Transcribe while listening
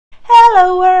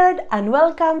and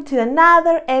welcome to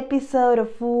another episode of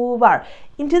FooBar.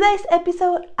 In today's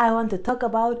episode, I want to talk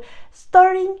about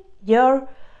storing your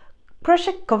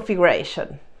project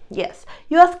configuration. Yes,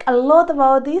 you ask a lot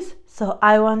about this, so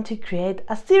I want to create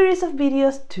a series of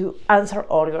videos to answer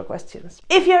all your questions.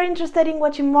 If you're interested in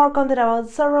watching more content about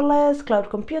serverless, cloud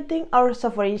computing, or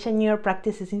software engineer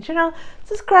practices in general,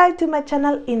 subscribe to my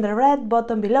channel in the red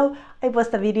button below. I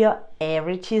post a video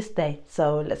every Tuesday,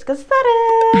 so let's get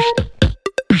started!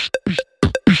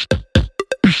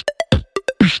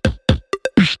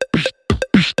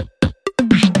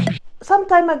 Some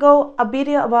time ago, a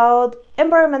video about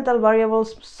environmental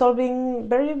variables solving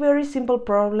very simple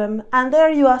problem, and there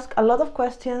you ask a lot of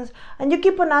questions and you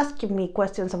keep on asking me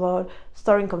questions about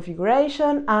storing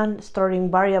configuration and storing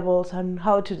variables and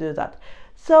how to do that.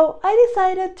 So I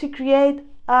decided to create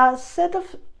a set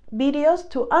of videos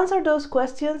to answer those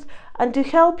questions and to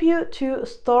help you to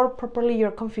store properly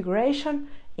your configuration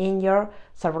in your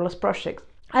serverless projects.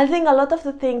 I think a lot of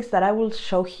the things that I will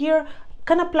show here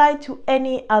can apply to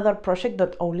any other project,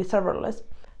 not only serverless.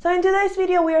 So in today's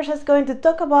video, we are just going to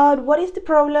talk about what is the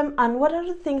problem and what are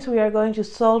the things we are going to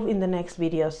solve in the next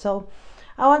video. So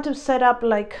I want to set up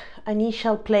like an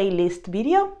initial playlist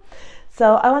video.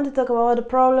 So I want to talk about the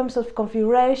problems of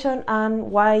configuration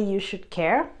and why you should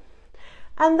care.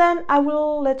 And then I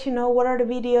will let you know what are the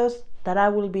videos that I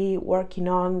will be working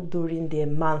on during the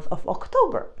month of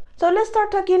October. So let's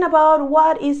start talking about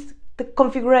what is the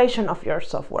configuration of your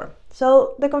software.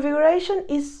 So the configuration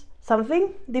is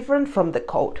something different from the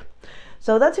code.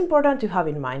 So that's important to have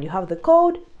in mind. You have the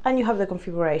code and you have the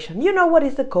configuration. You know what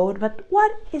is the code, but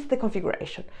what is the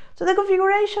configuration? So the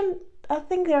configuration, I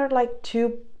think there are like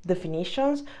two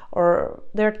definitions, or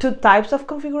there are two types of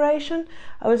configuration.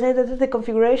 I would say that is the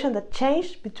configuration that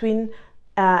changed between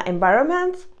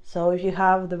environments. So if you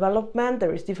have development,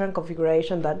 there is different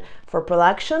configuration than for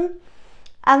production.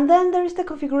 And then there is the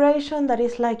configuration that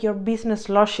is like your business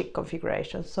logic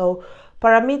configuration. So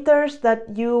parameters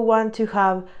that you want to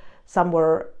have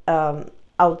somewhere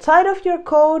outside of your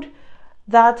code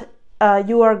that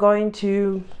you are going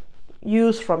to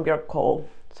use from your code.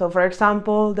 So for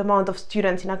example, the amount of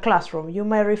students in a classroom, you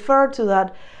may refer to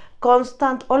that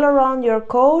constant all around your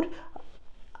code,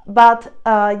 but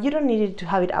you don't need it to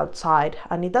have it outside,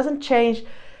 and it doesn't change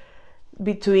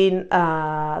between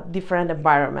different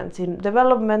environments. In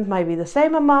development might be the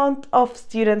same amount of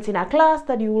students in a class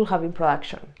that you will have in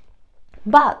production.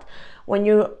 But when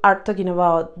you are talking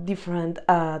about different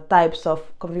types of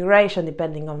configuration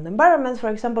depending on the environments, for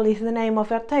example, is the name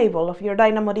of your table, of your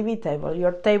DynamoDB table.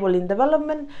 Your table in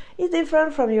development is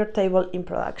different from your table in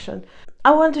production.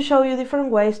 I want to show you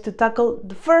different ways to tackle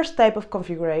the first type of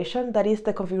configuration, that is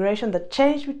the configuration that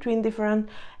changes between different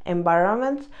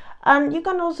environments. And you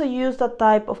can also use that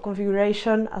type of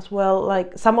configuration as well,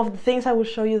 like some of the things I will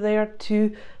show you there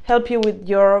to help you with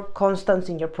your constants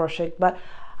in your project. But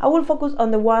I will focus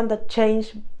on the one that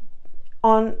changed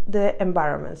on the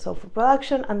environment. So for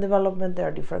production and development, there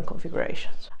are different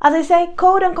configurations. As I say,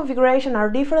 code and configuration are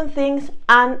different things,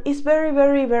 and it's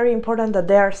very important that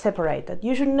they are separated.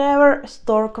 You should never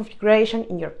store configuration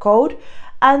in your code,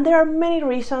 and there are many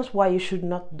reasons why you should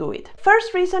not do it.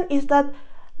 First reason is that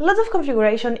lots of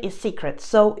configuration is secret.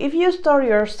 So if you store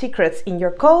your secrets in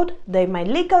your code, they might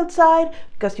leak outside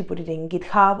because you put it in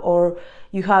GitHub, or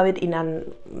you have it in a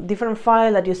different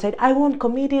file that you said, I won't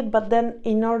commit it, but then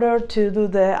in order to do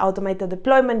the automated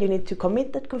deployment, you need to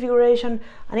commit that configuration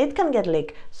and it can get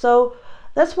leaked. So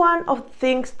that's one of the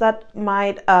things that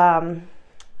might,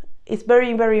 it's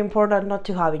very important not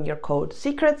to have in your code.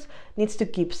 Secrets needs to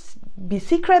be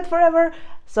secret forever.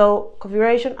 So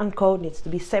configuration and code needs to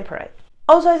be separate.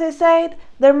 Also, as I said,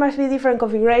 there must be different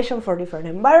configuration for different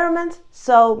environments.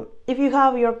 So if you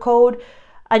have your code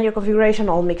and your configuration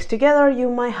all mixed together, you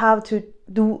might have to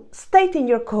do state in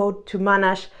your code to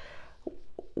manage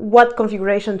what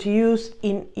configuration to use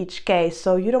in each case.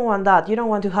 So you don't want that. You don't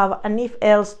want to have an if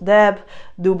else deb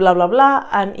do blah blah blah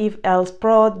and if else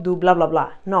prod do blah blah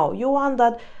blah. No, you want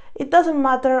that it doesn't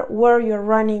matter where you're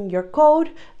running your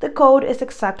code, the code is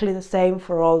exactly the same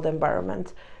for all the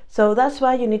environments. So that's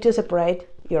why you need to separate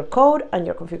your code and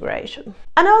your configuration.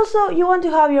 And also you want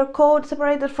to have your code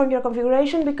separated from your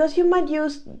configuration because you might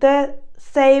use the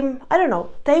same, I don't know,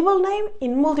 table name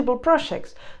in multiple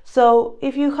projects. So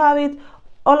if you have it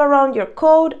all around your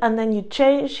code and then you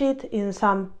change it in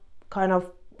some kind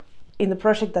of, in the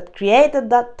project that created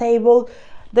that table,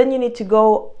 then you need to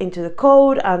go into the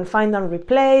code and find and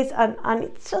replace, and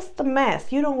it's just a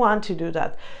mess. You don't want to do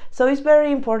that. So it's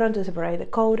very important to separate the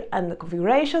code and the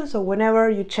configuration, so whenever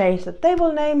you change the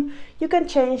table name, you can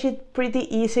change it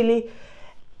pretty easily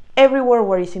everywhere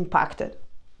where it's impacted.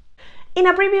 In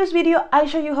a previous video, I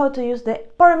showed you how to use the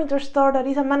parameter store, that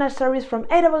is a managed service from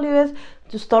AWS,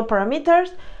 to store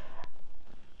parameters.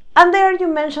 And there you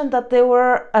mentioned that there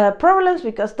were problems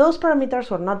because those parameters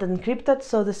were not encrypted,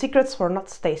 so the secrets were not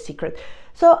stay secret.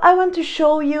 So I want to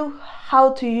show you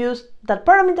how to use that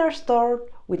parameter store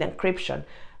with encryption.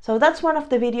 So that's one of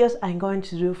the videos I'm going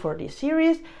to do for this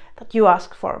series that you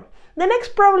asked for. The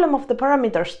next problem of the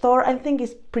parameter store, I think,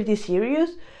 is pretty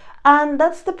serious, and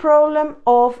that's the problem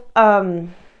of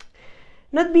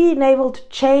not being able to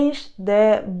change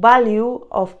the value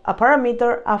of a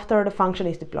parameter after the function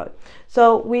is deployed.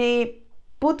 So we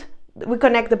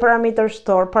connect the parameter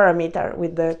store parameter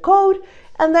with the code,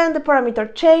 and then the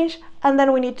parameter change, and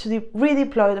then we need to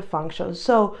redeploy the function.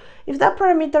 So if that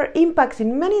parameter impacts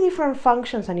in many different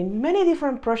functions and in many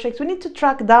different projects, we need to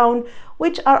track down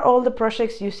which are all the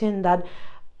projects using that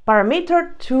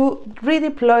parameter to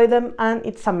redeploy them, and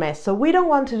it's a mess. So we don't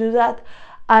want to do that.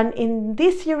 And in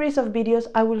this series of videos,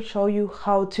 I will show you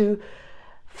how to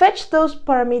fetch those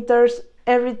parameters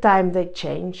every time they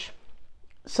change.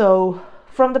 So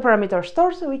from the parameter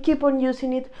store, so we keep on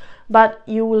using it, but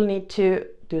you will need to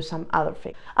do some other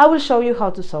things. I will show you how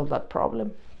to solve that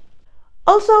problem.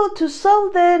 Also, to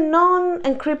solve the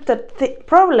non-encrypted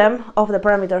problem of the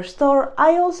parameter store,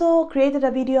 I also created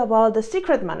a video about the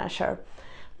secret manager.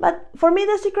 But for me,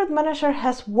 the secret manager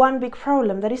has one big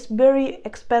problem, that is very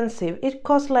expensive. It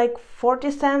costs like 40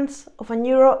 cents of a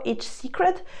euro each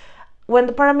secret, when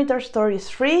the parameter store is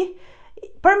free.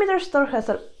 Parameter store has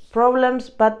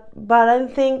problems, but I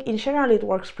think in general it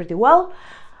works pretty well.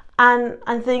 And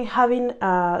I think having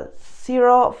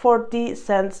 0.40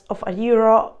 cents of a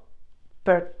euro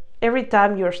per every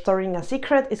time you're storing a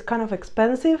secret is kind of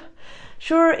expensive.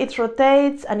 Sure, it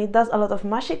rotates and it does a lot of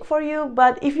magic for you,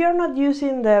 but if you're not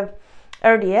using the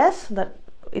RDS, that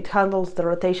it handles the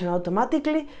rotation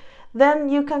automatically, then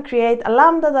you can create a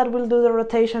lambda that will do the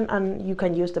rotation, and you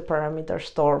can use the parameter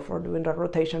store for doing the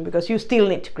rotation, because you still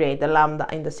need to create the lambda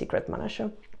in the secret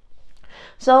manager.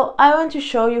 So I want to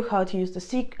show you how to use the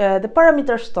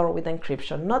parameter store with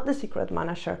encryption, not the secret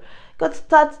manager, because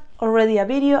that's already a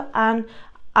video and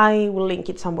I will link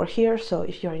it somewhere here, so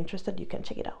if you're interested you can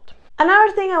check it out.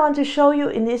 Another thing I want to show you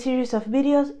in this series of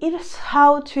videos is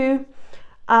how to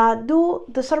do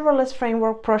the serverless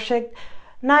framework project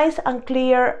nice and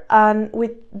clear, and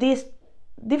with these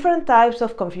different types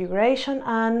of configuration,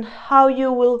 and how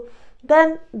you will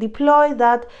then deploy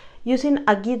that using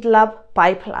a GitLab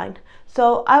pipeline.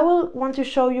 So I will want to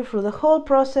show you through the whole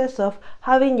process of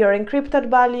having your encrypted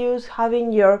values,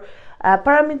 having your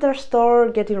parameter store,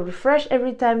 getting refreshed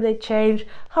every time they change,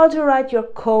 how to write your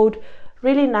code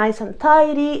really nice and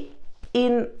tidy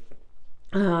in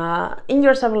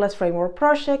your serverless framework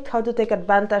project, how to take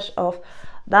advantage of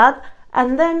that,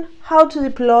 and then how to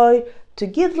deploy to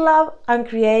GitLab and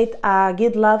create a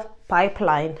GitLab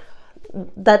pipeline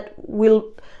that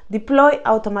will deploy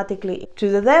automatically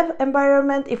to the dev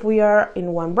environment if we are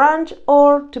in one branch,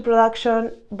 or to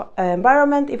production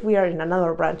environment if we are in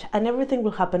another branch, and everything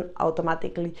will happen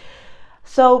automatically.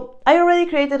 So I already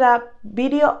created a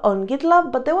video on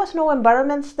GitLab, but there was no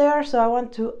environments there, so I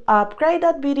want to upgrade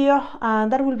that video,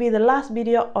 and that will be the last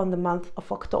video on the month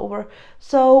of October.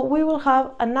 So we will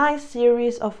have a nice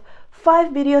series of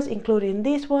 5 videos, including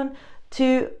this one,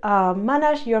 to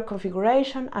manage your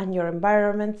configuration and your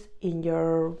environments in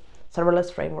your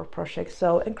serverless framework project.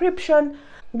 So encryption,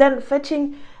 then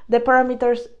fetching the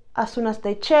parameters as soon as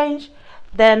they change.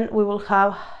 Then we will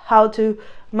have how to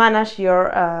manage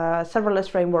your serverless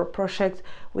framework project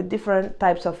with different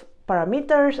types of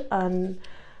parameters, and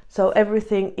so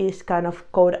everything is kind of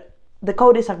code. The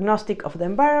code is agnostic of the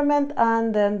environment,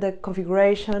 and then the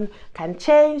configuration can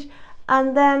change,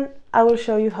 and then I will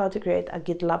show you how to create a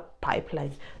GitLab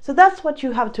pipeline. So that's what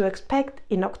you have to expect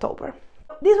in October.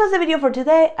 This was the video for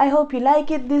today. I hope you like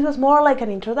it. This was more like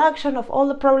an introduction of all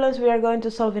the problems we are going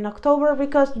to solve in October,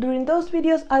 because during those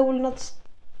videos I will not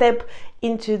step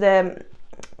into the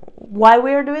why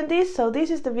we are doing this. So this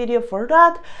is the video for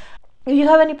that. If you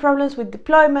have any problems with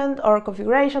deployment or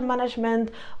configuration management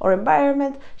or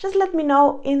environment, just let me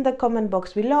know in the comment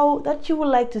box below that you would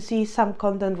like to see some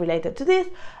content related to this.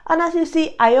 And as you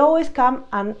see, I always come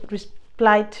and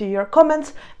reply to your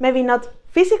comments. Maybe not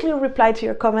physically reply to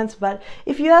your comments, but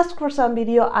if you ask for some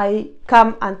video, I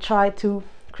come and try to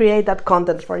create that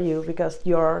content for you, because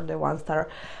you're the ones that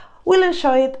will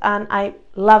enjoy it, and I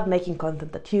love making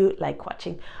content that you like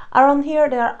watching. Around here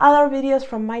there are other videos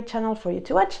from my channel for you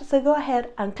to watch, so go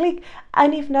ahead and click,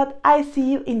 and if not, I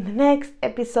see you in the next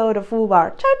episode of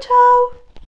FooBar. Ciao ciao!